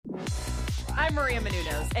I'm Maria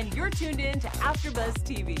Menounos, and you're tuned in to AfterBuzz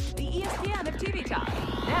TV, the ESPN of TV talk.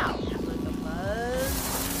 Now, let the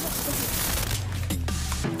buzz.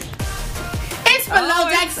 It's Below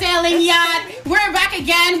Deck Sailing Yacht. We're back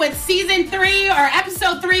again with Season 3, or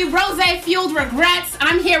Episode 3, Rose-Fueled Regrets.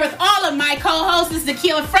 I'm here with all of my co-hosts. This is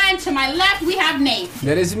Tequila Friend. To my left, we have Nate.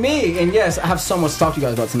 That is me. And yes, I have so much to talk to you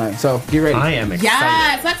guys about tonight. So, get ready. I am excited.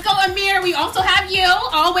 Yes, let's go, Amir. We also have you,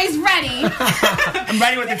 always ready. I'm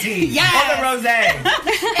ready with the tea. Yes. Oh, the rosé.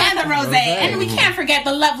 And the rosé. And we can't forget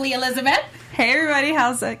the lovely Elizabeth. Hey everybody,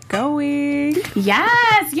 how's it going?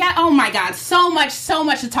 Yes, yeah. Oh my God, so much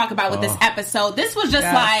to talk about with this episode. This was just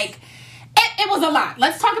like, it was a lot.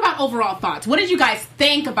 Let's talk about overall thoughts. What did you guys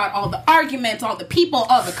think about all the arguments, all the people,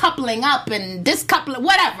 all the coupling up and this coupling,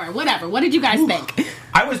 whatever. What did you guys think?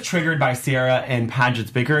 I was triggered by Sierra and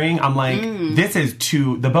Paget's bickering. I'm like, this is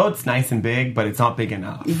the boat's nice and big, but it's not big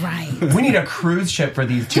enough. Right. We need a cruise ship for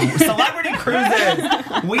these two. Celebrity cruises.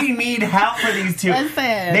 We need help for these two.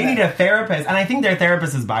 Listen. They need a therapist, and I think their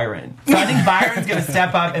therapist is Byron. So I think Byron's going to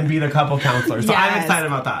step up and be the couple counselor. So I'm excited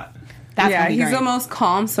about that. That's he's the most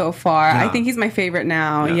calm so far. Yeah. I think he's my favorite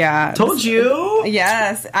now. Yeah. Told you.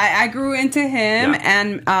 Yes. I grew into him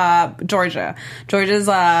and Georgia. Georgia's,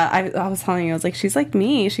 I was telling you, I was like, she's like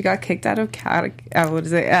me. She got kicked out of Catholic school. I want to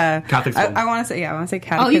say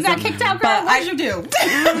catechism. Oh, you got kicked out, girl? But what did you do?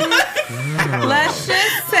 Let's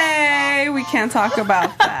just say we can't talk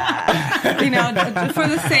about that. You know, for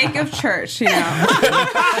the sake of church, you know.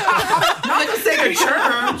 Not the sake of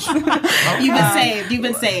church. You've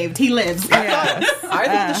been saved. He lives. I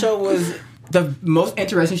think the show was the most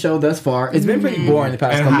interesting show thus far. It's been pretty boring the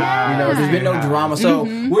past couple of, there's been no drama. So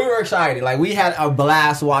we were excited. Like, we had a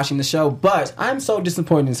blast watching the show, but I'm so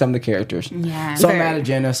disappointed in some of the characters. Yeah. So mad at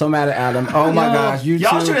Jenna, so mad at Adam. Oh my gosh, you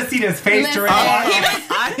Y'all two. should have seen his face during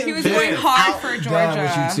He was going hard for Georgia.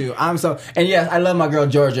 With you two. And yes, I love my girl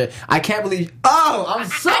Georgia. I can't believe. I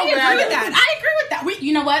agree with that.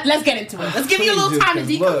 You know what? Let's get into it. Let's give you a little time to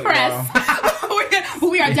decompress.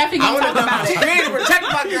 We are definitely going to talk about it. To protect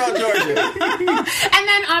my girl Georgia. And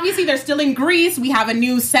then obviously they're still in Greece. We have a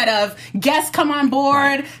new set of guests come on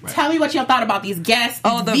board. Right. Tell me what y'all thought about these guests.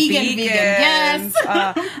 Oh, the vegan guests.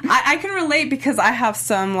 I can relate because I have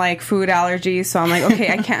some like food allergies. So I'm like,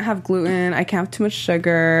 okay, I can't have gluten. I can't have too much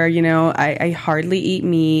sugar. You know, I hardly eat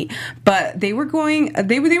meat. But they were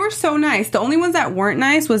they were so nice. The only ones that weren't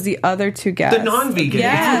nice was the other two guests. The non-vegan.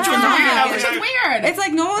 Yeah. Which is weird. It's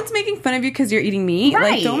like no one's making fun of you because you're eating meat.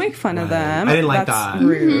 Right. Like, don't make fun of them. I didn't like That's that.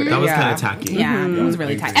 Rude. That was kind of tacky. Yeah, it was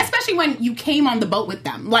really tight. Especially when you came on the boat with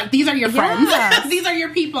them. Like, these are your friends. Yes. These are your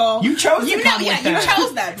people. You chose to come with them. You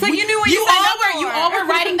chose them. It's like you knew what you signed up for. You all were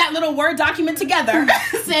writing that little Word document together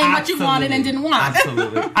saying what you wanted and didn't want.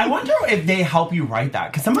 Absolutely. I wonder if they help you write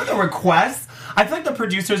that. Because some of the requests, I feel like the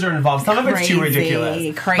producers are involved. Some of it's too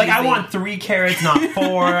ridiculous. Crazy. Like, I want 3 carrots, not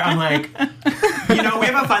 4. I'm like, we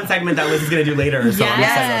have a fun segment that Liz is going to do later. So Crazy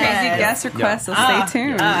guest requests, so stay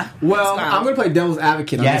tuned. Well, I'm going to play devil's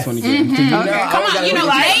advocate on this one again. Come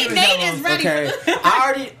on, Nate is ready.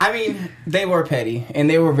 Okay. They were petty, and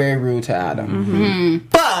they were very rude to Adam.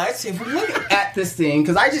 But if we look at this thing,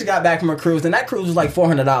 because I just got back from a cruise, and that cruise was like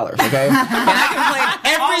 $400, okay? And I complained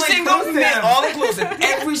every single meal, all inclusive,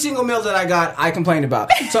 every single meal that I got, I complained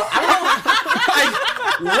about. So I don't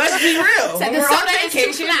let's be real. When we're on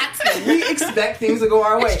vacation, we expect things to go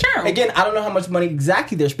our way. It's true. Again, I don't know how much money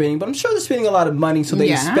exactly they're spending, but I'm sure they're spending a lot of money, so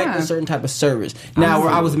they expect a certain type of service. Now,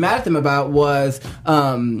 where I was mad at them about was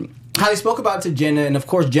how they spoke about to Jenna, and of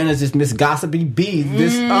course Jenna's just Miss Gossipy B.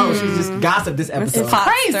 She's just gossiped this episode.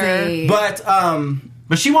 It's crazy.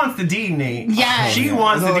 But she wants the D, Nate. Yeah. She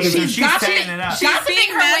wants the D, so she's gossiping, setting it up. She's gossiping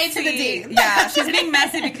her way to the D. Yeah, she's being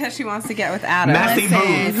messy because she wants to get with Adam. Messy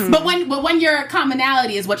booze. But when your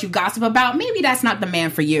commonality is what you gossip about, maybe that's not the man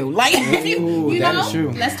for you. Like, if you that know, is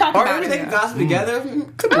true. let's talk or about maybe it. they can gossip together.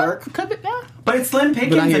 Could work. Could be, yeah. But it's slim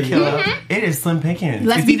pickings, Akila. It is slim pickings.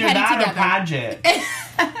 Let's it's be either petty that together. or Paget.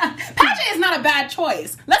 Paget is not a bad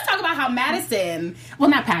choice. Let's talk about how Madison, well,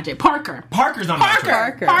 not Paget, Parker's on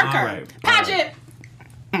Parker. All right. Paget.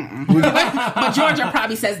 But Georgia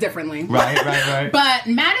probably says differently. Right. But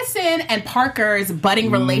Madison and Parker's budding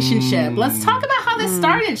relationship. Let's talk about how this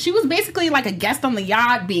started. She was basically like a guest on the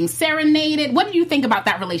yacht being serenaded. What do you think about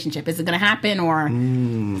that relationship? Is it going to happen or?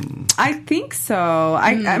 I think so.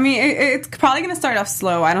 I mean, it's probably going to start off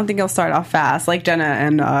slow. I don't think it'll start off fast, like Jenna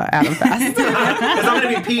and Adam fast. It's not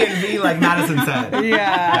going to be P and V like Madison said.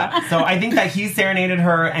 Yeah. So I think that he serenaded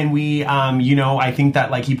her, and we, I think that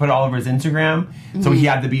like he put it all over his Instagram. So he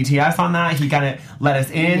had the BTS on that. He kind of let us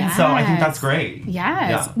in. Yes. So I think that's great.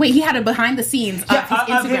 Yes. Yeah. Wait, he had a behind the scenes of his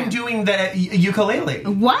Instagram. Of him doing the ukulele.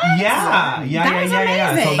 What? Yeah. That's So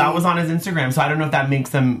amazing. that was on his Instagram. So I don't know if that makes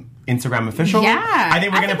him Instagram official. Yeah. I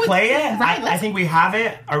think we're going to play it. Right. I think we have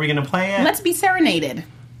it. Are we going to play it? Let's be serenaded.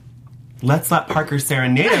 Let's let Parker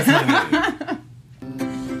serenade us, honey.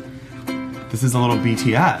 This is a little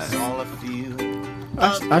BTS.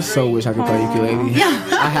 I so wish I could play ukulele.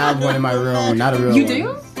 I have one in my room, not a real You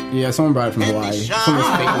one. do? Yeah, someone brought it from Hawaii. Some of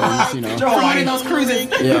those fake ones, you know. From one of those cruises.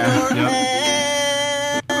 Yeah.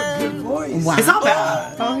 Wow. It's not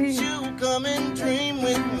bad.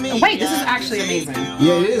 Wait, this is actually amazing.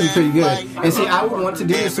 Yeah, it is pretty good. And see, I would want to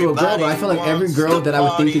do this to a girl, but I feel like every girl that I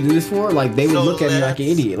would think to do this for, like, they would look at me like an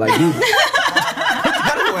idiot. Like, dude.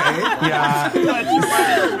 Yeah.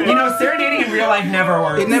 Serenading in real life never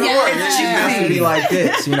works. It never works. Yeah. She has to be like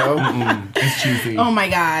this, you know? It's cheesy. Oh my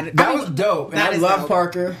god. That was dope. And that I is love dope.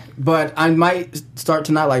 Parker, but I might start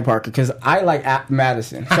to not like Parker because I like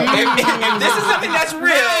Madison. So if this is something that's real,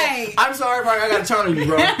 Right. I'm sorry, Parker. I got to turn on you,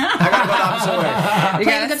 bro. I got to go the opposite way. You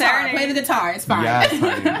Play gotta the guitar. serenade. Play the guitar. It's fine. Yes,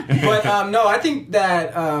 honey. But no, I think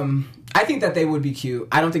that they would be cute.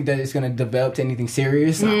 I don't think that it's going to develop to anything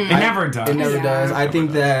serious. It never does. It never does. I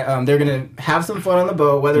think that they're going to have some fun on the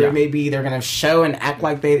boat, whether it may be they're going to show and act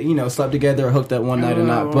like they, slept together or hooked up one night or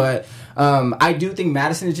not. But I do think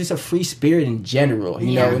Madison is just a free spirit in general,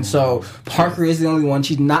 you know. And so Parker is the only one.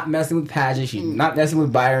 She's not messing with Paget. She's not messing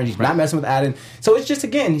with Byron. She's not messing with Adam. So it's just,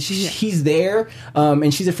 again, he's there,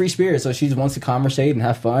 and she's a free spirit. So she just wants to conversate and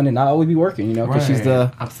have fun and not always be working, you know, because she's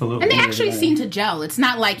the... Absolutely. And they actually seem to gel. It's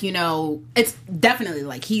not like, it's definitely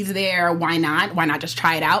like he's there, why not? Why not just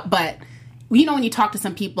try it out? But when you talk to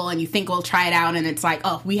some people and you think we'll try it out and it's like,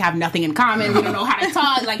 oh, we have nothing in common. We don't know how to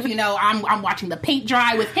talk. Like, I'm watching the paint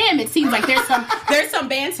dry with him. It seems like there's some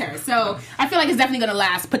banter. So I feel like it's definitely going to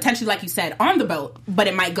last, potentially, like you said, on the boat, but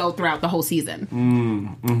it might go throughout the whole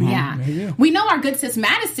season. Yeah. Maybe. We know our good sis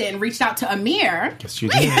Madison reached out to Amir. Yes, she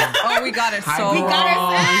did. Oh, we got it so We got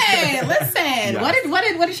wrong. her say, listen, what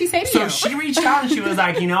did she say to you? So she reached out and she was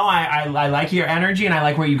like, I like your energy and I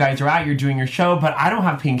like where you guys are at. You're doing your show, but I don't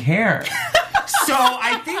have pink hair. So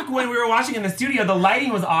I think when we were watching in the studio, the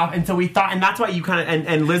lighting was off, and so we thought, and that's why you kind of,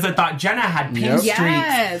 and Liza thought Jenna had pink streaks.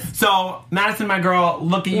 Yes. So Madison, my girl,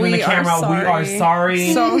 look at you in the camera. We are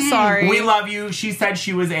sorry. So sorry. We love you. She said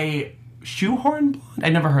she was a shoehorn blonde. I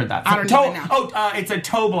never heard that. I don't even know. Oh, it's a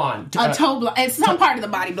toe blonde. A toe blonde. It's some part of the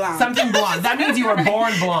body blonde. Something blonde. That means you were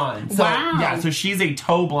born blonde. So, Wow. Yeah, so she's a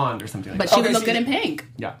toe blonde or something like But that. she would look good in pink.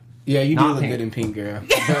 Yeah. Yeah, you do Not look pink. good in pink, girl.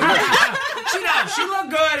 She does. She looked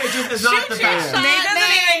good. It's not the best. Nate doesn't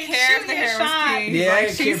even care if the hair was pink. Yeah, Like,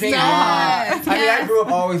 she's she's pink not. blonde. I mean, I grew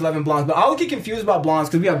up always loving blondes, but I always get confused about blondes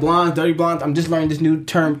because we have blondes, dirty blondes. I'm just learning this new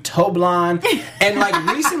term, toe blonde. And like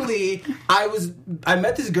recently, I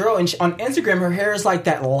met this girl and on Instagram, her hair is like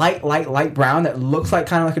that light brown that looks like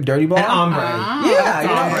kind of like a dirty blonde. An ombre. Yeah, you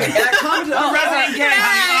know. Ombre. And I commented, Resident Gang,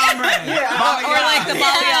 honey, ombre. Yeah, Or like the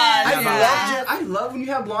balayage. I love when you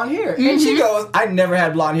have blonde hair. And she goes, I never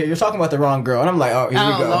had blonde hair. You're talking about the wrong girl. And I'm like, oh, here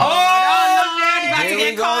we go. Lord. Here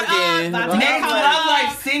we go again. Nate's love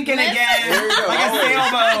life sinking again. Here we go. Like a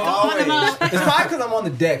sailboat. Always. It's probably because I'm on the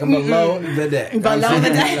deck. I'm below the deck. Below the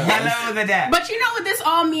deck. Hello, the deck. But you know what this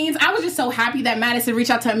all means? I was just so happy that Madison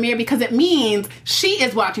reached out to Amir because it means she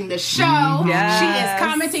is watching the show. Yes. She is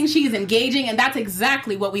commenting. She's engaging. And that's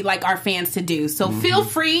exactly what we like our fans to do. So feel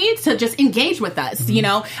free to just engage with us.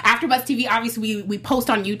 AfterBuzz TV, obviously, we post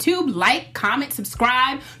on YouTube. Like, comment,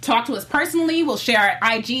 subscribe. Talk to us personally. We'll share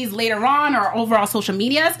our IGs later on or overall social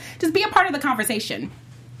medias. Just be a part of the conversation.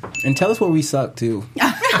 And tell us where we suck, too. Go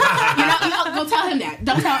tell him that.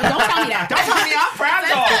 Don't tell me that. Don't tell me I'm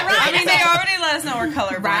fragile. I mean, they already let us know we're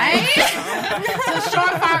colorblind. Right? It's a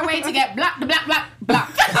surefire way to get blocked.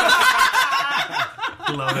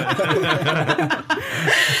 Love it.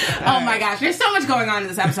 Oh my gosh, there's so much going on in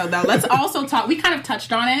this episode though. Let's also talk, we kind of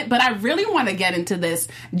touched on it, but I really want to get into this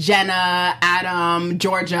Jenna, Adam,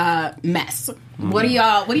 Georgia mess. What do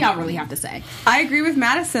y'all really have to say? I agree with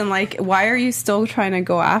Madison. Like, why are you still trying to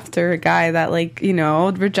go after a guy that, like, you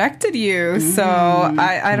know, rejected you? So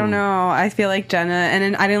I don't know. I feel like Jenna, and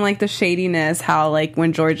then I didn't like the shadiness. How, like,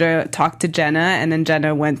 when Georgia talked to Jenna, and then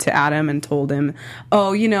Jenna went to Adam and told him,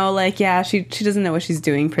 "Oh, you know, like, yeah, she doesn't know what she's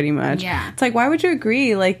doing, pretty much." Yeah, it's like, why would you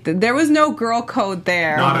agree? Like, there was no girl code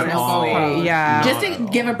there. Not at all. Yeah. Just to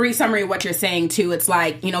give a brief summary of what you're saying too, it's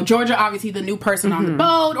like, you know, Georgia, obviously the new person on the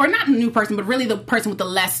boat, or not the new person, but really the person with the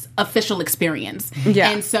less official experience.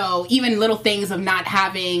 Yeah. And so even little things of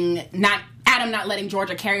Adam not letting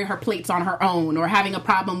Georgia carry her plates on her own, or having a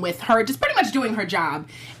problem with her just pretty much doing her job.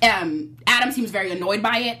 Adam seems very annoyed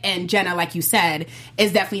by it, and Jenna, like you said,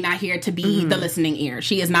 is definitely not here to be the listening ear.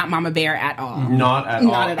 She is not Mama Bear at all. Not at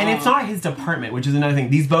all. And it's not his department, which is another thing.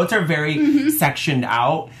 These boats are very sectioned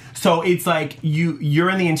out. So it's like you're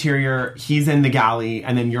in the interior, he's in the galley,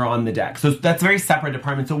 and then you're on the deck. So that's very separate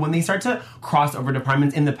departments. So when they start to cross over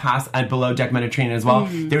departments, in the past at Below Deck Mediterranean as well,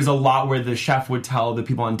 there's a lot where the chef would tell the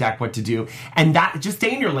people on deck what to do. And that, just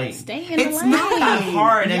stay in your lane. It's not that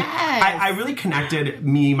hard. Yes. And I really connected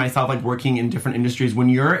myself, like working in different industries. When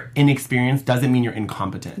you're inexperienced doesn't mean you're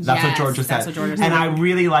incompetent. That's what Georgia said. And I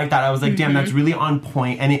really like that. I was like, damn, that's really on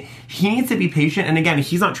point. And he needs to be patient. And again,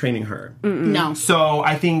 he's not training her. No. So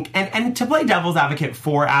I think, and to play devil's advocate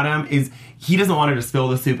for Adam is, he doesn't want her to spill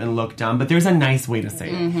the soup and look dumb, but there's a nice way to say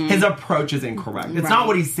it. His approach is incorrect. It's not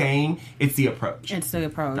what he's saying, it's the approach. It's the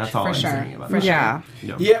approach. That's all I'm saying about that. Yeah.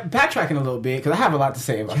 Yeah, backtracking a little bit, because I have a lot to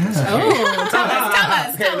say about this. Oh, tell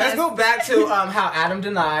us. Okay, let's go back to how Adam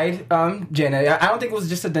denied Jenna. I don't think it was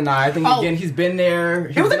just a deny. I think, again, he's been there.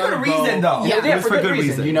 It was a good reason, though. Yeah, it was for good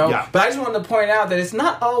reason, you know? Yeah. But I just wanted to point out that it's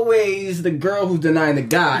not always the girl who's denying the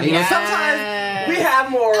guy. You know, sometimes we have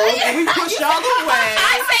morals, and we push y'all away.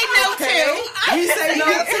 I say no, too. We say no,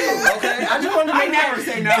 too, okay? I just wanted to make never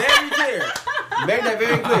say no. very clear. Make that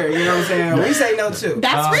very clear, you know what I'm saying? We say no, too.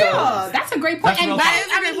 That's real. That's a great point. That's And real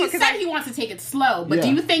I mean, he said he wants to take it slow, but do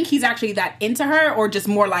you think he's actually that into her, or just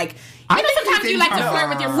more like, you know, sometimes you like to flirt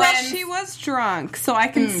with your Well, friends? she was drunk, so I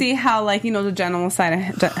can see how, like, you know, the general side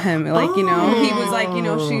of him, like, you know, he was like, you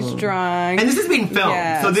know, she's drunk. And this is being filmed,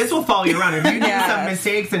 Yes. so this will follow you around. If you do Yes. some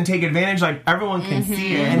mistakes and take advantage, like, everyone can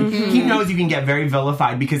see it. And he knows you can get very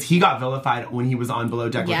vilified, because he got vilified when he was on Below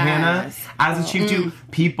Deck with Hannah. As a chief, too,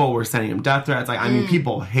 people were sending him death threats. Like, I mean,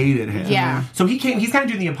 people hated him. Yeah. So he's kind of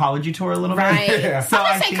doing the apology tour a little Right. bit. So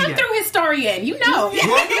I'm going to say, come through his story in. You know. You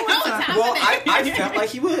know what's happening. Well, I felt like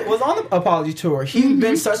he was on the apology tour. He'd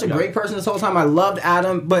been such a great person this whole time. I loved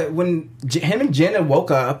Adam, but when him and Jenna woke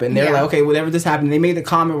up and they're like, okay, whatever this happened, they made the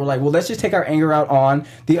comment, we're like, well, let's just take our anger out on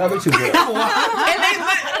the other two girls. And Adam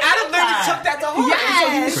literally took that to heart. Yes. And so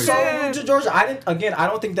he was so rude to Georgia. I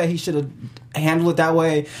don't think that he should have handled it that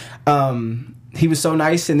way. He was so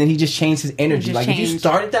nice, and then he just changed his energy. Like, if you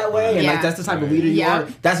started that way, and like that's the type of leader you are,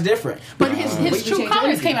 that's different. But his true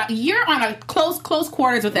colors came out. You're on a close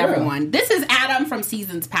quarters with everyone. This is Adam from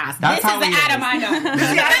seasons past. This is the Adam I know. This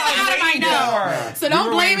is the Adam I know. So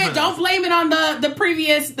don't blame it. Don't blame it on the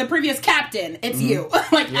previous captain. It's you.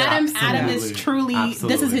 Like Adam is truly.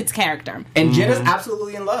 This is his character. And Jenna's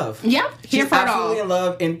absolutely in love. Yep, she's absolutely in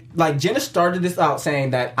love. And like Jenna started this out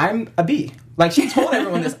saying that I'm a B. Like, she told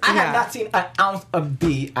everyone this. I have not seen an ounce of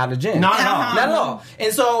B out of Jen. Not at all. Not at all.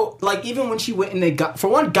 And so, like, even when she went and they got, for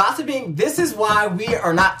one, gossiping, this is why we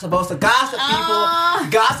are not supposed to gossip,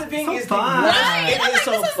 people. Gossiping is fun. It is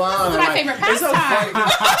so fun. This is my favorite pastime. It's so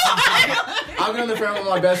funny. I'll go on the phone with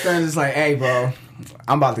my best friends. It's like, hey, bro,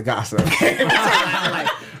 I'm about to gossip. Like,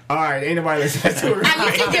 all right, ain't nobody listening to it. I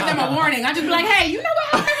used to give them a warning. I just be like, hey, you know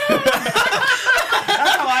what happened?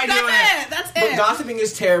 That's how I do it. That's it. But gossiping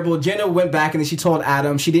is terrible. Jenna went back and then she told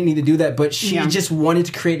Adam she didn't need to do that, but she just wanted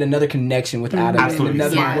to create another connection with Adam. Absolutely.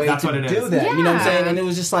 And another way That's to what it do is. that. You know what I'm saying? And it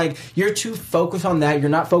was just like, you're too focused on that. You're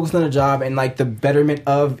not focused on the job and like the betterment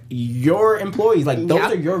of your employees. Like, those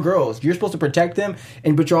are your girls. You're supposed to protect them,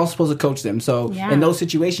 but you're also supposed to coach them. So in those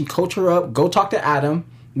situations, coach her up. Go talk to Adam.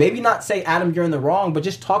 Maybe not say, Adam, you're in the wrong, but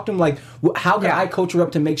just talk to him like, how can I coach her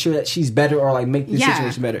up to make sure that she's better or like make the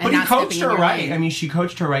situation better? But he coached her right. I mean, she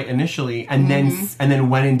coached her right initially, and then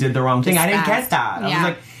went and did the wrong thing. I didn't get that. I was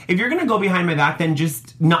like, if you're gonna go behind my back, then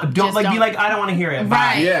just be like, I don't want to hear it.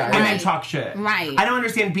 Right. And then talk shit. Right. I don't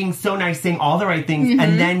understand being so nice, saying all the right things,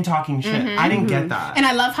 and then talking shit. I didn't get that. And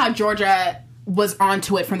I love how Georgia was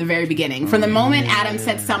onto it from the very beginning. From the moment Adam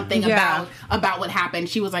said something about what happened,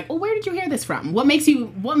 she was like, "Oh, where did you hear this from? What makes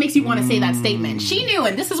you want to say that statement?" She knew,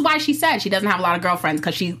 and this is why she said she doesn't have a lot of girlfriends,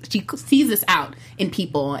 because she sees this out in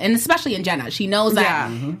people, and especially in Jenna. She knows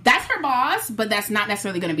that that's her her boss, but that's not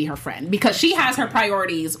necessarily going to be her friend because she has her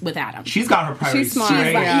priorities with Adam. She's got her priorities. She's smart. straight.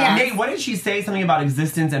 She's like, yeah. Nate, what did she say? Something about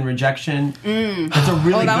existence and rejection. That's a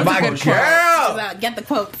really that good was a quote. good quote. Girl! Get the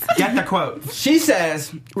quotes. Get the quote. She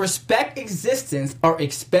says, respect existence or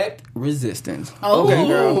expect resistance. Oh, Okay,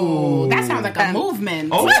 girl. that sounds like a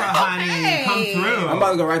movement. Oprah, honey, Okay. come through. I'm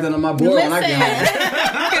about to go write that on my board when I get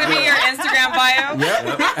home. Gonna be your Instagram bio.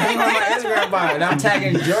 Yep. I'm on my Instagram bio. And I'm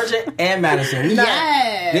tagging Georgia and Madison. We not-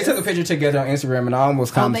 Yes. They took a picture together on Instagram and I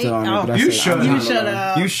almost commented on it. oh, But I you said, should. I'm You not should gonna.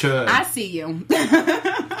 have. You should. I see you.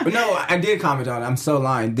 But no, I did comment on it. I'm so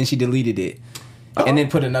lying. Then she deleted it. And then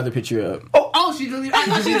put another picture up. Oh, she deleted. I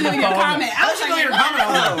thought she deleted your comment. I was She like, deleted her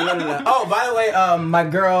comment. Oh, no. Oh, by the way, my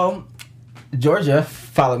girl Georgia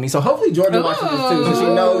followed me, so hopefully Georgia watches this too, so she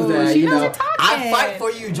knows that She knows you're talking. I fight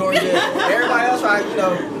for you, Georgia. Everybody else,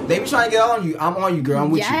 they be trying to get on you. I'm on you, girl.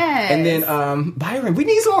 I'm with Yes. you. And then Byron, we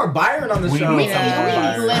need some more Byron on the show. need some more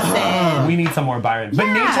Byron. Listen. We need some more Byron. But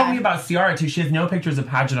Yeah. Nate told me about Ciara too. She has no pictures of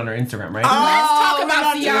Paget on her Instagram, right? Let's talk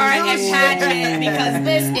about we Ciara don't and do Paget because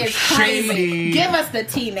this is crazy. Shady. Give us the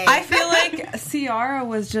tea, Nate. I feel like Ciara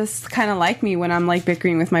was just kind of like me when I'm like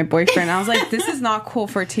bickering with my boyfriend. I was like, this is not cool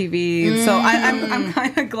for TV. So I'm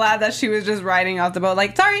kind of glad that she was just riding off the boat.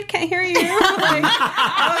 Like, sorry, can't hear you. Like,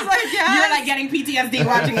 I was like, yeah. You're like getting PTSD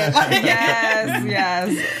watching it.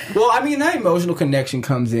 Yes. Well, I mean, that emotional connection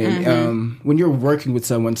comes in when you're working with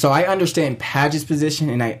someone. So I understand Paget's position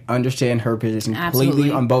and I understand her position completely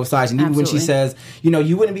Absolutely. on both sides. And even when she says,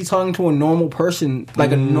 you wouldn't be talking to a normal person,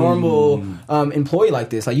 like a normal employee like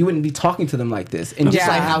this. Like, you wouldn't be talking to them like this. And just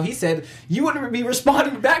Yeah. like how he said, you wouldn't be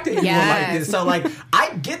responding back to anyone Yes. like this. So, like,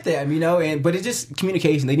 I get them, but it's just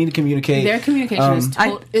communication. They need to communicate. Their communication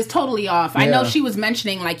is totally off. I know Yeah. she was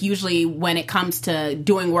mentioning, like, usually when it comes to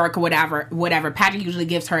doing work or whatever, Patrick usually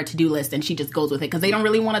gives her a to-do list and she just goes with it because they don't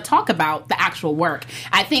really want to talk about the actual work.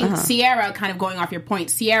 I think Ciara, kind of going off your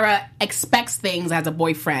point, Ciara expects things as a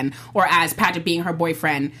boyfriend or as Patrick being her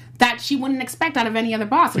boyfriend that she wouldn't expect out of any other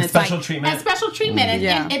boss. And it's special like, treatment. And special treatment.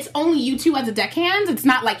 And it's only you two as a deckhands. It's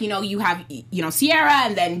not like, you have, Ciara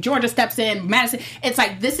and then Georgia steps in, Madison. It's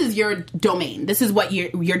like, this is your domain. This is what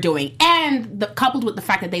you're doing. And coupled with the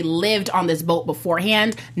fact that they lived on this boat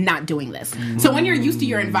beforehand, not doing this. So when you're used to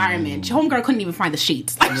your environment, homegirl couldn't even find the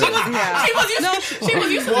sheets. Like, she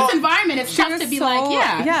was used to this environment. It's tough to be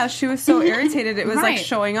she was so irritated. It was like Right.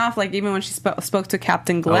 showing off. Like, even when she spoke to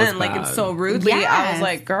Captain Glenn, like, bad. it's so rudely. I Yes. was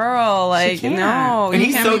like, girl, like, can't. no. And you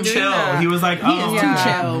he's can't so be doing chill. that. He was like, He is oh. too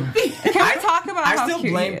chill. Can we talk about I how still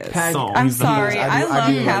cute blame he is? Paget. So- I'm He's the sorry. best. I I love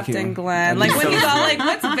do like Captain him. Glenn. I Like, do when so he's all much. like,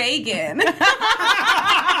 what's Ve-Gan? That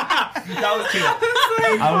was cute. I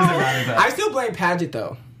wasn't mad at that. I still blame Paget,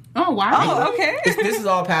 though. Oh, wow. Oh, okay. This is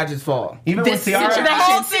all Paget's fault. Even This with Ciara. situation. The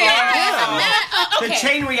whole thing. The Okay.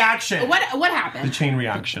 chain reaction. What happened? The chain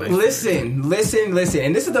reaction. Listen. And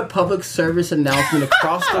this is a public service announcement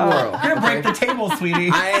across the world. You're gonna break the table,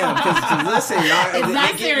 sweetie. I am, because listen, It's they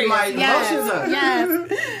that get serious. my emotions up.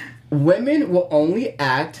 Yes. Women will only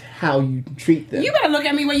act how you treat them. You better look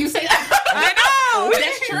at me when you say that. I know.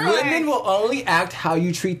 That's true. Women will only act how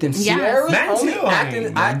you treat them. Yes. Sierra's Men only too,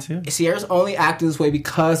 acting. men too. Sierra's only acting this way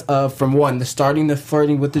because of, from one, the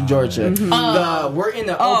flirting with the Georgia. We're in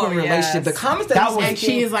an open relationship. The comments that he's was- And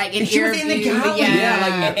she is like in she was in the interview. gallery.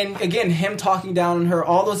 Yeah, and again, him talking down on her,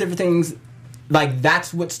 all those different things. Like,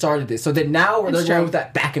 that's what started this. So that now they're going with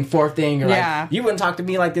that back and forth thing. Or Yeah. like, you wouldn't talk to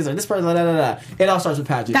me like this, or this person, da da da. It all starts with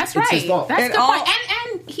Paget. That's It's right. his fault. That's It good all- point.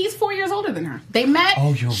 And he's 4 years older than her. They met.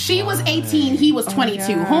 Oh, you're she was right. 18. He was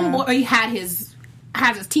 22. yeah. Homeboy had his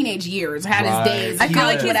teenage years, had Right. his days. I feel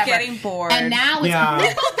like he's whatever. getting bored. And now it's, Yeah.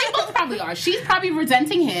 they both probably are. She's probably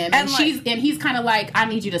resenting him, and he's kind of like, I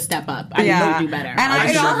need you to step up. I need you to do better. And I'm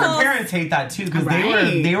I sure know- her parents hate that too because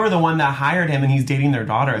Right. they were the one that hired him and he's dating their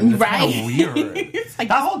daughter. And it's kind Right. of weird. It's like-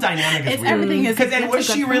 that whole dynamic is It's weird. everything is. Because then that's was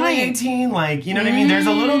a she good really point. 18? Like, you know what I mean? There's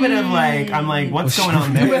a little bit of like, I'm like, what's going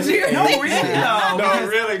on there? Was she really? No, really though. No,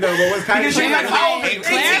 really though. But what's kind Because of she was like, how old? 18.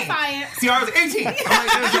 Clarify it. Ciara was 18. I'm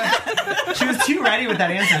like, she was too ready with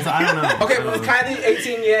that answer, so I don't know. Okay, but was Kylie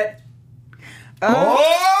 18 yet?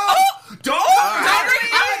 Oh! Don't! I'm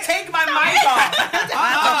gonna take my mic off.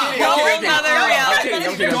 Whole nother reality.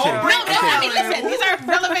 Don't bring No, I mean, listen, these are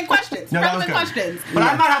relevant questions. No, that was relevant good. questions. But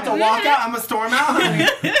I might have to walk out. I'm a storm out.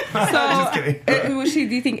 Just kidding. Was she,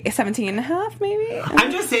 do you think, 17 and a half, maybe?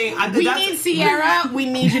 I'm just saying. We need Ciara. We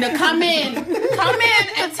need you to come in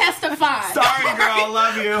and testify. Sorry, girl.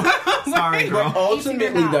 Love you. Sorry, girl.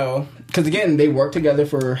 Ultimately, though, because again, they worked together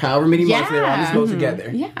for however many months they were on this boat together.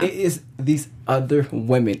 Yeah. It is these other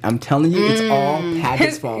women. I'm telling you, it's all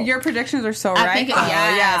Paget's fault. Your predictions are so right. I think though.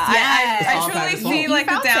 I truly Paget's see fault. like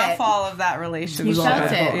the downfall of that relationship. You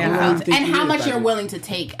felt it. Yeah. You felt it. Yeah. And how much Yeah. you're willing to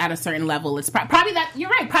take at a certain level. It's probably that. You're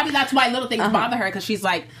right. Probably that's why little things bother her, because she's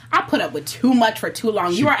like, I put up with too much for too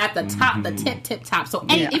long. You are at the top, the tip top. So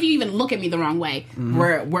if you even look at me the wrong way,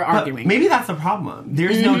 we're arguing. Maybe that's the problem.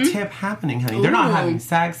 There's no tip happening, honey. They're not having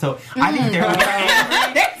sex, so I think they're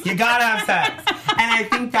angry. You gotta have sex. And I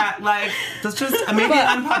think that, like, that's just maybe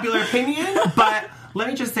an unpopular opinion, but let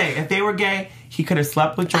me just say, if they were gay, he could have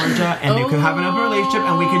slept with Georgia, and they could have another relationship,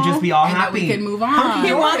 and we could just be all and happy. We could move on.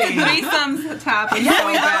 You want the threesomes to happen. Yeah,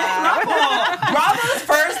 we got a throuple. Bravo's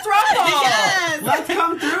first throuple. Yes. Let's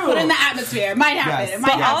come through. Put in the atmosphere. It might happen. Yes. It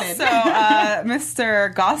might happen. Also,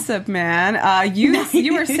 Mr. Gossip Man,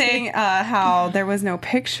 you were saying how there was no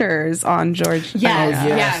pictures on George.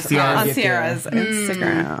 Yes. On Sierra's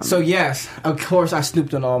Instagram. So yes, of course, I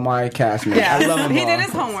snooped on all my castmates. I love them he all. did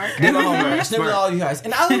his homework. Did my homework. I snooped on all you guys,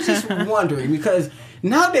 and I was just wondering because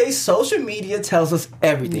nowadays social media tells us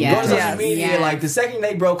everything. Yes. Go to social Yes. media, Yes. like the second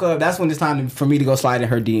they broke up, that's when it's time for me to go slide in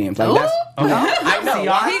her DMs. Like that's I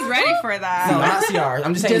know. He's ready for that. No, not CR.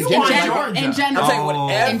 I'm just saying Just in in general. general. In general. I'm saying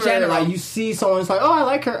whatever. In general. Like you see someone, it's like, oh, I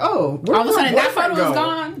like her. Oh, where All of a did sudden, my that photo boyfriend is go?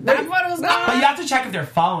 gone. That photo is But gone. you have to check if they're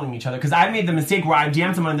following each other, because I made the mistake where I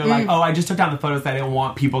DM'd someone and they're like, oh, I just took down the photos. I didn't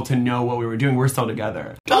want people to know what we were doing. We're still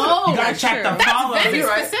together. Oh, You gotta that's check true. the follows. very You're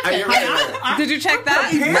right. specific. You're right. Did you check that?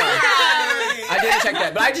 I didn't check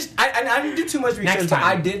that, but I didn't do too much research. Next But time.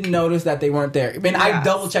 I did notice that they weren't there. I mean, I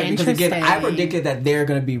double checked because again, I Interesting. predicted that they're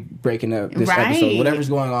going to be breaking up this Right. episode, whatever's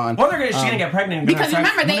going on. Or she's gonna get pregnant. and Because have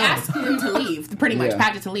sex. remember, they Who knows? asked him to leave, pretty much, Yeah.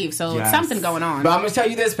 Paget to leave. So Yes. something going on. But I'm going to tell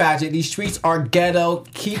you this, Paget. These streets are ghetto.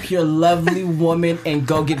 Keep your lovely woman and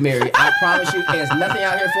go get married. I promise you, there's nothing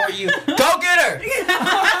out here for you. Go get her.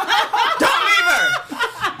 Don't leave her.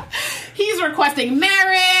 He's requesting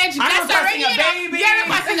marriage. I'm Guests are requesting a baby. You're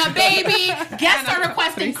requesting a baby. Guests are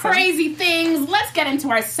requesting crazy things. Let's get into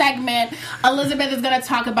our segment. Elizabeth is going to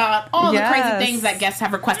talk about all the crazy Yes. things that guests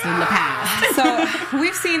have requested in the past. So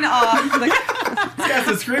we've seen This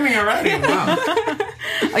guy's screaming already.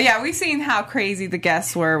 Wow. we've seen how crazy the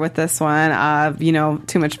guests were with this one.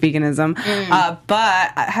 Too much veganism.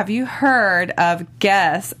 But have you heard of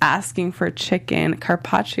guests asking for chicken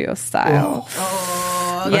carpaccio style?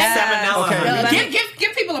 Salmonella. Okay.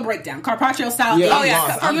 Give people a breakdown. Carpaccio style. Yeah. Oh yeah,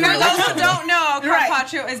 Lost. for I'm those lost. who don't know, Right.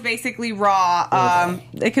 carpaccio is basically raw.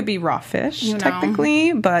 It could be raw fish You know.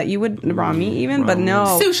 technically, but you would raw meat even, but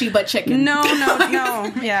no. Sushi, but chicken. No.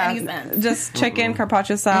 Yeah, Any sense. just chicken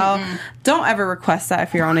carpaccio style. Don't ever request that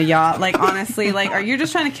if you're on a yacht. Like honestly, like are you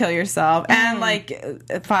just trying to kill yourself and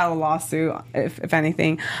like file a lawsuit if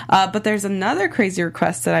anything. But there's another crazy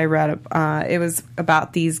request that I read. It was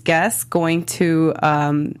about these guests going to.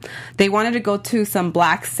 They wanted to go to some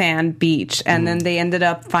black sand beach, and then they ended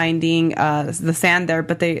up finding the sand there,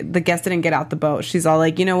 but the guest didn't get out the boat. She's all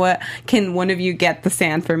like, you know what? Can one of you get the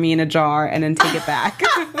sand for me in a jar and then take it back?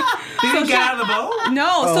 Did he get out of the boat?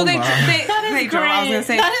 No, so they drove. I was gonna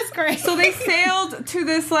say That is great. So they sailed to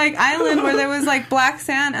this like island where there was like black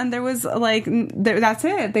sand, and there was like that's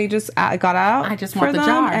it. They just got out. I just for want the them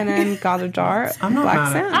jar. and then got a jar. I'm not black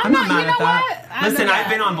mad. sand. I'm not you mad know at that. what? Listen, I'm I've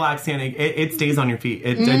been on black sand. It stays on your feet.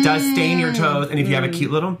 It does stain your toes, and if you have a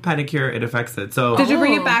cute little pedicure, it affects it. So Did you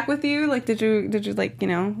bring Oh. it back with you? Like, did you like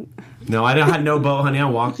no, I had no boat, honey. I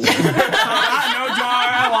walked. I had no jar.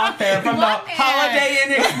 I walked there from the walked there. Holiday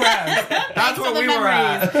Inn Express. That's Thanks where for the we were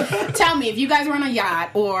at. memories. Tell me, if you guys were on a yacht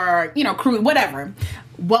or cruise, whatever,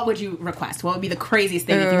 what would you request? What would be the craziest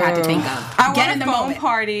thing if you had to think of? I Get want in the a foam moment.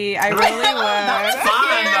 party. I really would. Fun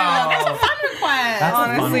That's a though. fun request. That's a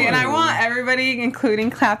fun Honestly, and I one. want everybody,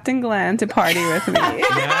 including Clapton Glenn, to party with me.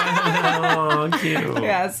 Yeah, oh, cute.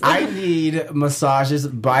 Yes. I need massages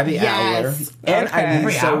by the hour, Yes. and I Okay. need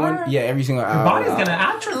Every someone. hour? Yeah, every single hour. Your body's gonna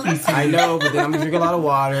atrophy soon. I know, but then I'm gonna drink a lot of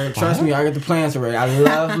water. Trust me, I got the plans already. I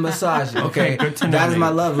love massaging. Okay, good to know, that is my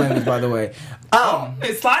mate. love language, by the way.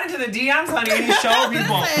 Slide into the DMs, honey, and you show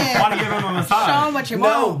people want to give them a massage. Show 'em what you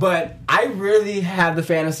No, want. but I really have the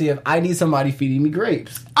fantasy of I need somebody feeding me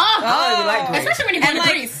grapes. Oh, I really like grapes. especially when you're going to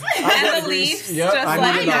like- Greece. And the leaves, Yep, just I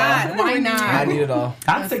like need it all. that. Why not? I need it all.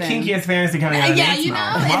 That's the Listen. kinkiest fantasy coming out of Yeah, Nate's you know,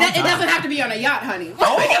 mouth. it doesn't have to be on a yacht, honey.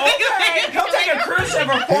 Oh, okay. He'll take a cruise ship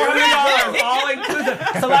for $400, all inclusive.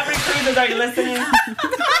 Celebrity cruises, are you listening?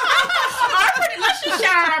 Let's just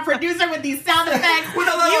shout out our producer with these sound effects. With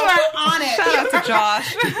a little- You are on it. Shout out to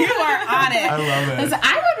Josh. You are on it. I love it. Listen,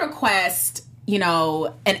 I would request,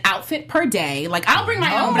 an outfit per day. Like, I'll bring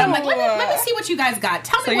my own, but I'm like, let me see what you guys got.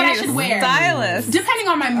 Tell me what I should wear. Stylist. Depending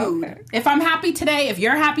on my mood. Okay. If I'm happy today, if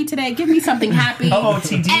you're happy today, give me something happy.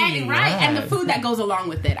 OOTD. And, and the food that goes along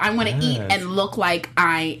with it. I want to eat and look like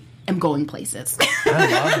I am going places.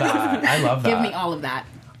 I love that. Give me all of that.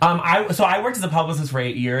 I worked as a publicist for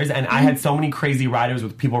 8 years, and I had so many crazy writers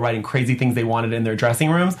with people writing crazy things they wanted in their dressing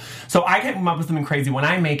rooms. So I came up with something crazy. When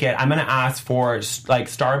I make it, I'm going to ask for like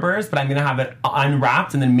Starburst, but I'm going to have it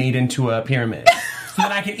unwrapped and then made into a pyramid. So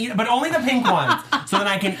then I can eat, but only the pink ones. So then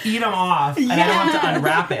I can eat them off, and I don't have to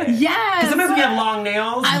unwrap it. Yes. Because sometimes we have long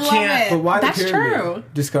nails. I love it. But why That's the pyramid?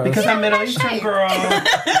 true. Because I'm Middle Eastern girl.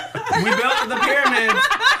 We built the pyramids.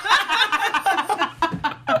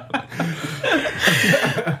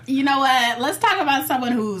 You know what? Let's talk about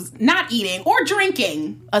someone who's not eating or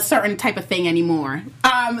drinking a certain type of thing anymore.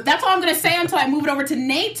 That's all I'm going to say until I move it over to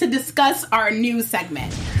Nate to discuss our news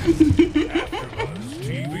segment.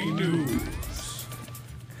 TV News.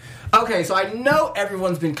 Okay, so I know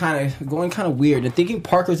everyone's been going weird and thinking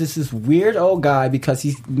Parker's this weird old guy because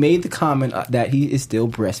he made the comment that he is still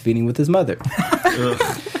breastfeeding with his mother.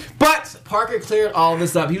 But Parker cleared all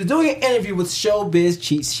this up. He was doing an interview with Showbiz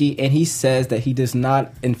Cheat Sheet, and he says that he does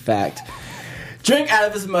not, in fact, drink out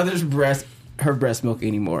of his mother's her breast milk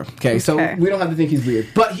anymore. Okay, so we don't have to think he's weird.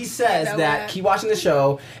 But he says that keep watching the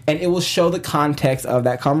show, and it will show the context of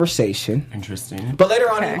that conversation. Interesting. But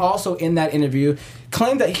later on, he also, in that interview,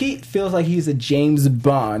 claimed that he feels like he's a James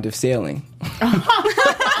Bond of sailing. Love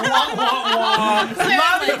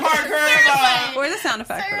you, Parker. Where's the sound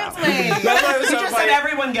effect for that? That's why it was You so just funny. said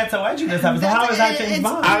everyone gets so edgy this episode. How is that James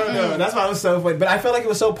Bond? I don't know. That's why it was so funny. But I felt like it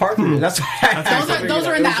was so Parker. That's why Those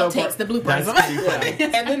are in the outtakes, the bloopers.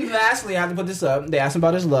 And then lastly, I have to put this up. They asked him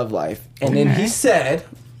about his love life. And then he said,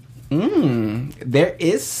 there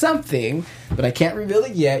is something, but I can't reveal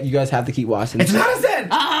it yet. You guys have to keep watching. It's Madison!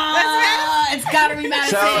 It's gotta be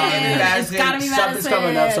Madison. It's gotta be Madison. Something's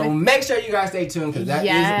coming up. So make sure you guys stay tuned because that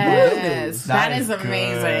is good news. That is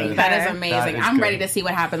amazing. good. That is amazing. I'm ready to see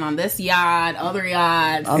what happens on this yacht, other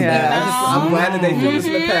yachts. I'm glad that they feel this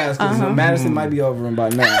in the past because Madison might be over him by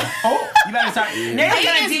now. Oh, you better start.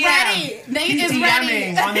 Nate is ready. Nate is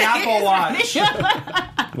ready. On the Apple Watch.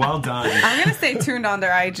 Well done. I'm going to stay tuned on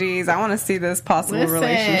their IGs. I want to see this possible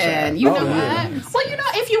relationship. You know what? Well,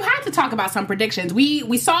 if you had to talk about some predictions,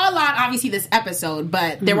 we saw a lot, obviously, this episode,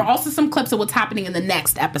 but there were also some clips of what's happening in the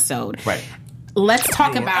next episode. Right. Let's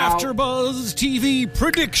talk about AfterBuzz TV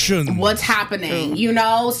prediction. What's happening?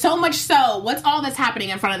 So much so. What's all that's happening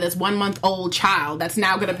in front of this 1-month-old child that's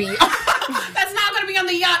now going to be on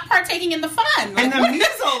the yacht partaking in the fun? And the measles,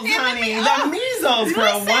 honey. The measles for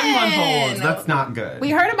a 1-month-old. That's not good.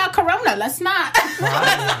 We heard about Corona. Let's not.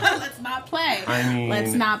 Let's not play.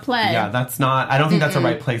 Let's not play. Yeah, that's not. I don't think that's the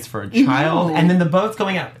right place for a child. No. And then the boat's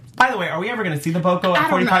going out. By the way, are we ever going to see the boat go at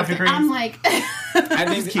 45 degrees? I'm like, I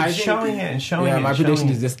think keep showing it and showing it. Yeah, my prediction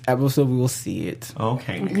it. is this episode we will see it.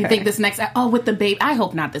 Okay. You think this next? With the baby. I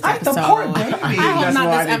hope not this episode. The poor baby. I hope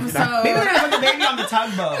not this episode. Maybe we're gonna put the baby on the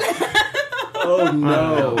tugboat. Oh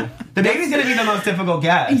no! The baby's gonna be the most difficult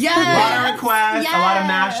guest. Yes. A lot of requests, a lot of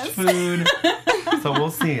mashed food. So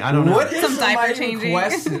we'll see. I don't know. What is Some diaper changing.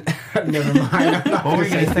 Never mind. What were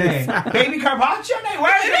you gonna say? Baby carpaccio, Nate?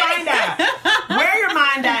 Where's your mind at? Where your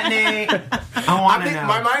mind at, Nate? I want to know.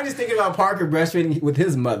 My mind is thinking about Parker breastfeeding with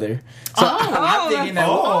his mother. So I'm thinking that.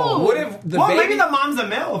 What if the baby? Maybe the mom's a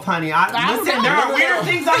MILF, honey. Listen, there are weird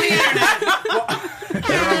things on the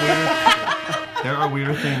internet. There are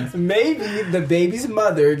weirder things. Maybe the baby's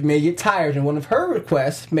mother may get tired, and one of her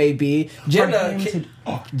requests may be, Jenna, can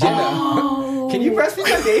you breastfeed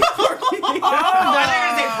my baby for me?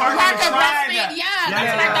 Parker breastfeed. Yeah, that's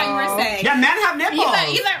what I thought you were saying. Yeah, men have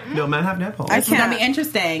nipples. Either. No, men have nipples. This is gonna be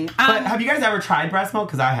interesting. But have you guys ever tried breast milk?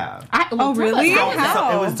 Because I have. Really?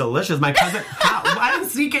 It was delicious. My cousin, I didn't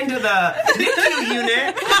sneak into the NICU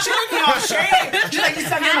unit. She looked me all shady. She's like, you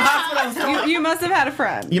stuck me in the hospital. You must have had a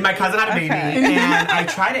friend. Yeah, my cousin had a baby, and I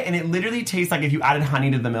tried it, and it literally tastes like if you added honey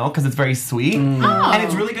to the milk because it's very sweet, and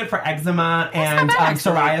it's really good for eczema and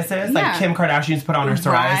psoriasis. Like Kim Kardashian used to put on her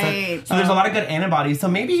psoriasis. So there's a lot of good antibodies. So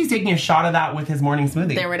maybe he's taking a shot of that with his morning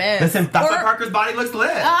smoothie. There it is. Listen, that's why Parker's body looks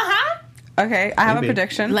lit. Okay, I have a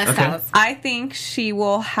prediction. Let's tell us. I think she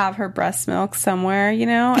will have her breast milk somewhere,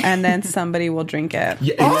 and then somebody will drink it.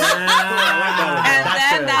 And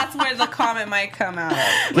that's where the comment might come out.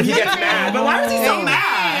 Like he gets mad. But why was he so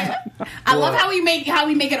mad? I love how we make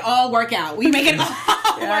it all work out. We make it all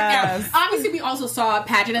work out. Obviously, we also saw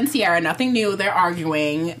Paget and Sierra. Nothing new. They're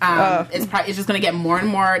arguing. It's just going to get more and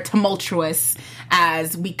more tumultuous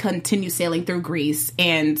as we continue sailing through Greece.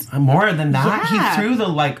 And more than that, he threw the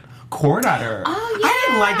cord at her. Oh, yeah. I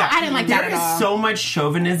didn't like that. I didn't like that There at all. is so much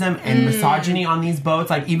chauvinism and misogyny on these boats.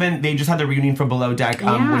 Like, even they just had the reunion for Below Deck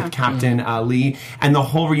with Captain Lee, and the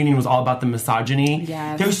whole reunion was all about the misogyny.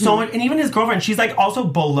 Yes. There's so much, and even his girlfriend, she's like also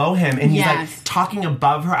below him, and he's Yes. like talking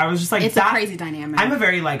above her. I was just like, It's a crazy dynamic. I'm a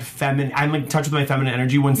very like feminine. I'm in touch with my feminine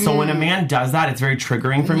energy. When a man does that, it's very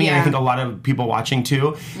triggering for me. And I Yeah. think a lot of people watching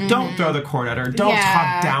too. Don't throw the cord at her. Don't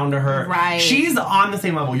talk down to her. Right. She's on the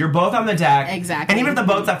same level. You're both on the deck. Exactly. And even if the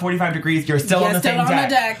boat's at 45 degrees, you're still on the still same on the deck.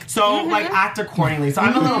 deck. So like act accordingly. So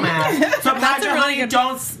I'm a little mad. So That's a Padra, really honey, good-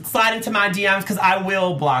 don't slide into my DMs because I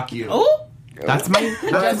will block you. Ooh, That's my. just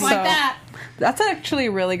like So- that. That's actually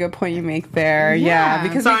a really good point you make there. Yeah,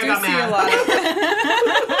 because Sorry, we I do got see mad. a lot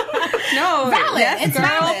of no, Valid. yes, It's girl,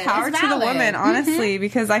 valid. power It's to the valid. women, honestly,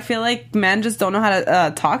 because I feel like men just don't know how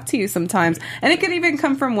to talk to you sometimes, and it could even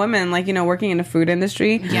come from women, like working in the food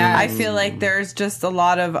industry. Yes. I feel like there's just a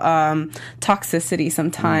lot of toxicity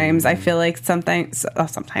sometimes. I feel like sometimes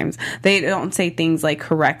they don't say things like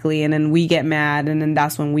correctly, and then we get mad, and then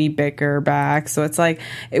that's when we bicker back. So it's like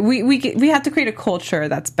we have to create a culture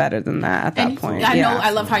that's better than that at that And point. I know. Yeah. I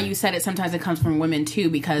love how you said it. Sometimes it comes from women too,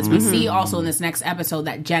 because we see also in this next episode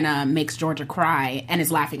that Jenna makes Georgia cry and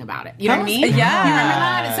is laughing about it. You know what I mean? Yeah. You remember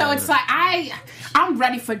that? So it's like I'm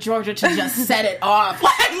ready for Georgia to just set it off.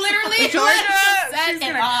 Like literally, Georgia, set she's it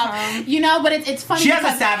gonna off. come. But it's funny. She has a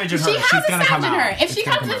because savage in her. She has She's a gonna savage come in her. out. If she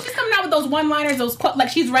comes, if she's coming out with those one-liners, like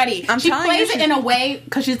she's ready. I'm she telling plays you, it in a way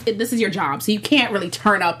because this is your job, so you can't really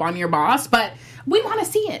turn up on your boss, but. We want to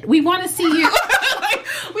see it. We want to see you.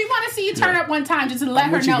 We want to see you turn up one time just to let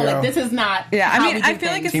her with you, know, girl. like, this is not. Yeah, I how mean, we I do feel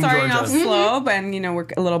like things. it's Team starting Georgia. off slow, but we're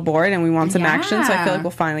a little bored and we want some action. So I feel like we'll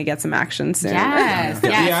finally get some action soon. Yes,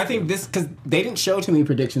 yes. Yeah, I think this because they didn't show too many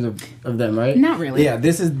predictions of them, right? Not really. Yeah,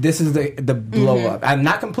 this is the blow up, and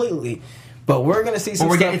not completely, but we're gonna see some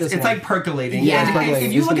But stuff. it's like percolating. Yeah, it's If- percolating.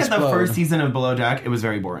 If you It's look gonna at the explode. first season of Below Deck, it was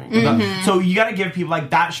very boring. So you got to give people like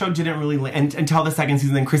that show didn't really until the second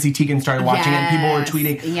season. Then Chrissy Teigen started watching it, and people were Yes,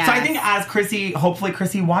 tweeting. yes. So I think as hopefully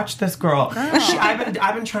Chrissy watched this girl.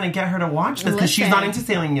 I've been trying to get her to watch this because she's Listen. not into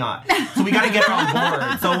sailing yacht. So we got to get her on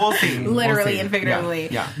board. So we'll see. Literally We'll see. and figuratively.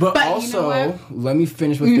 Yeah. But, But you know also, what? let me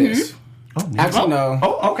finish with this. Oh, Actually, no.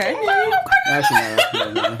 Oh, okay.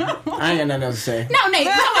 Actually, no. I ain't got nothing else to say. No, Nate,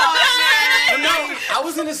 come on. No, I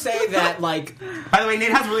was gonna say that like By the way,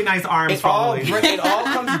 Nate has really nice arms. it all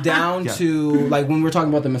comes down Yeah. to like when we're talking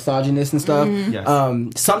about the misogynist and stuff. Yes.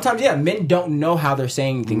 Sometimes men don't know how they're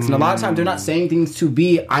saying things, and a lot of times they're not saying things to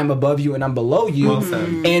be I'm above you and I'm below you. Well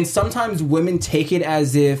said. And sometimes women take it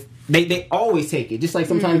as if they always take it, just like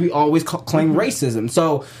sometimes we always claim racism.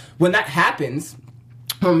 So when that happens.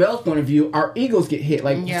 From a male's point of view, our egos get hit.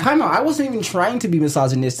 Like, time out. I wasn't even trying to be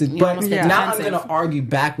misoginistic, but almost get now defensive. I'm going to argue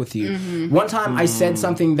back with you. One time I said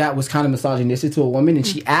something that was kind of misogynistic to a woman, and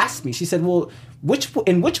she asked me, she said, well,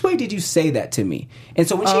 in which way did you say that to me? And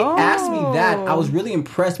so when she asked me that, I was really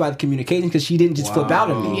impressed by the communication because she didn't just flip out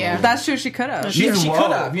on me. Yeah. That's true. She could have. She Whoa.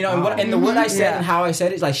 could have, and the what I said and how I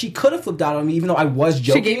said it, like she could have flipped out on me, even though I was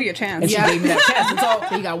joking. gave you a chance. and Yeah. she gave me that chance. And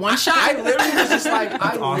so You got one shot. I literally was just like,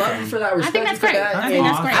 I love awesome. you for that. Respect think you that's for great. that. I think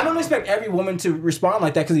that's great. I don't expect every woman to respond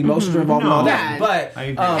like that because emotions are involved and all that. No. But I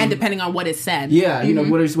agree. and depending on what is said. yeah,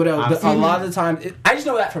 what else? But a Absolutely. lot of the time, I just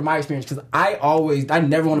know that from my experience because I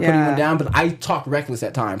never want to put Yeah. anyone down, but I talk reckless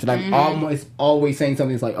at times, and I'm always saying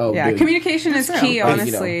something that's like, oh, Yeah, dude. communication is key, you,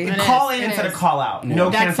 honestly. It Call is, in it instead is. of call out. No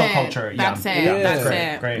That's cancel it. culture. That's yeah. it. Yeah. That's Great,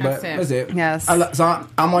 it. great. That's But it. that's it. Yes. So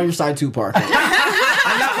I'm on your side too, Parker. I'm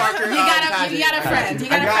not Parker. You got a friend. You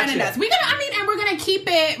got a friend in us.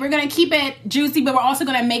 We're gonna keep it juicy, but we're also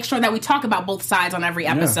gonna make sure that we talk about both sides on every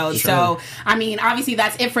episode. sure. So, obviously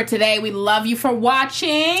that's it for today. We love you for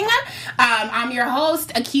watching. I'm your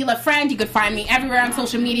host, Akila Friend. You can find me everywhere on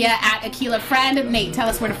social media at Akila Friend. Nate, tell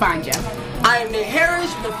us where to find you. I am Nate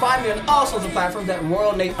Harris. You can find me on all sorts of platforms at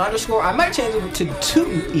Royal Nate _. I might change it to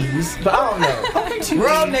 2 E's, but I don't know.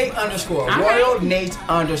 Royal Nate _. Royal Nate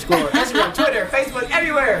 _. Instagram, Twitter, Facebook,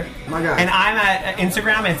 everywhere. My God. And I'm at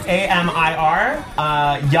Instagram. It's AMIR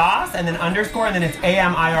Yas, and then _, and then it's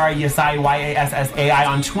AMIR Yasai YASSAI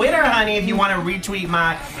on Twitter, honey. If you want to retweet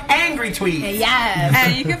my angry tweet. Yes.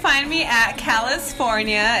 And you can find me at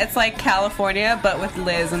California. It's like California, but with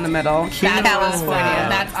Liz in the middle. California.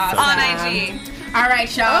 That's awesome. On IG. All right,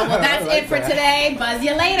 y'all. Well, that's I like it for that. today. Buzz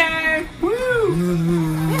you later.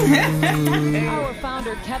 Our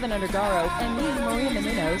founder, Kevin Undergaro, and me, Maria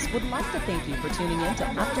Menounos, would like to thank you for tuning in to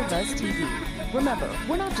AfterBuzz TV. Remember,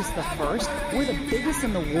 we're not just the first, we're the biggest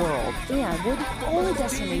in the world, and we're the only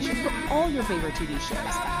destination for all your favorite TV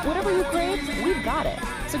shows. Whatever you crave, we've got it.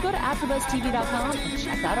 So go to AfterBuzzTV.com and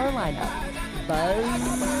check out our lineup.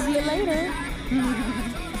 Buzz you later.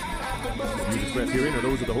 The views expressed herein are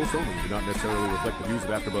those of the host only and do not necessarily reflect the views of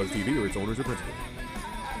AfterBuzz TV or its owners or principals.